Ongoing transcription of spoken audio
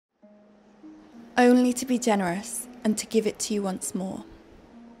only to be generous and to give it to you once more.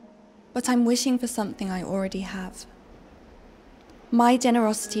 But I'm wishing for something I already have. My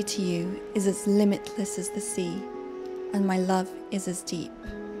generosity to you is as limitless as the sea, and my love is as deep.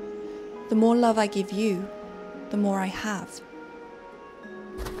 The more love I give you, the more I have.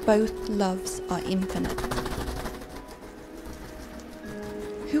 Both loves are infinite.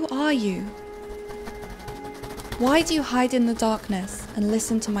 Who are you? Why do you hide in the darkness and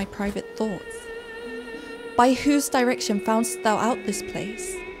listen to my private thoughts? By whose direction foundst thou out this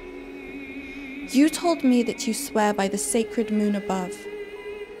place? You told me that you swear by the sacred moon above,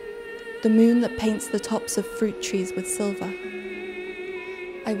 the moon that paints the tops of fruit trees with silver.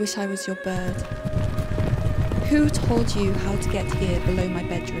 I wish I was your bird. Who told you how to get here below my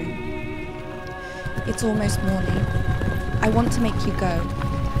bedroom? It's almost morning. I want to make you go,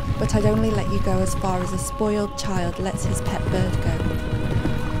 but I'd only let you go as far as a spoiled child lets his pet bird go.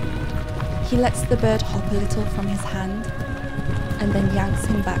 He lets the bird hop a little from his hand and then yanks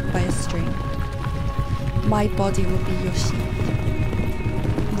him back by a string. My body will be your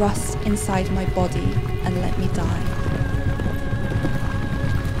sheep. Rust inside my body and let me die.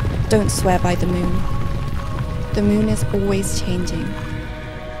 Don't swear by the moon. The moon is always changing.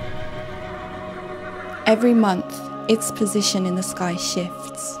 Every month, its position in the sky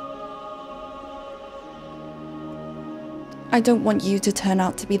shifts. I don't want you to turn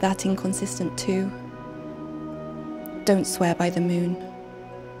out to be that inconsistent too. Don't swear by the moon.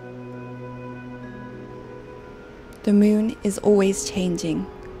 The moon is always changing.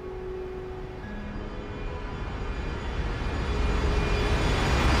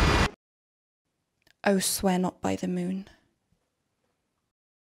 Oh, swear not by the moon.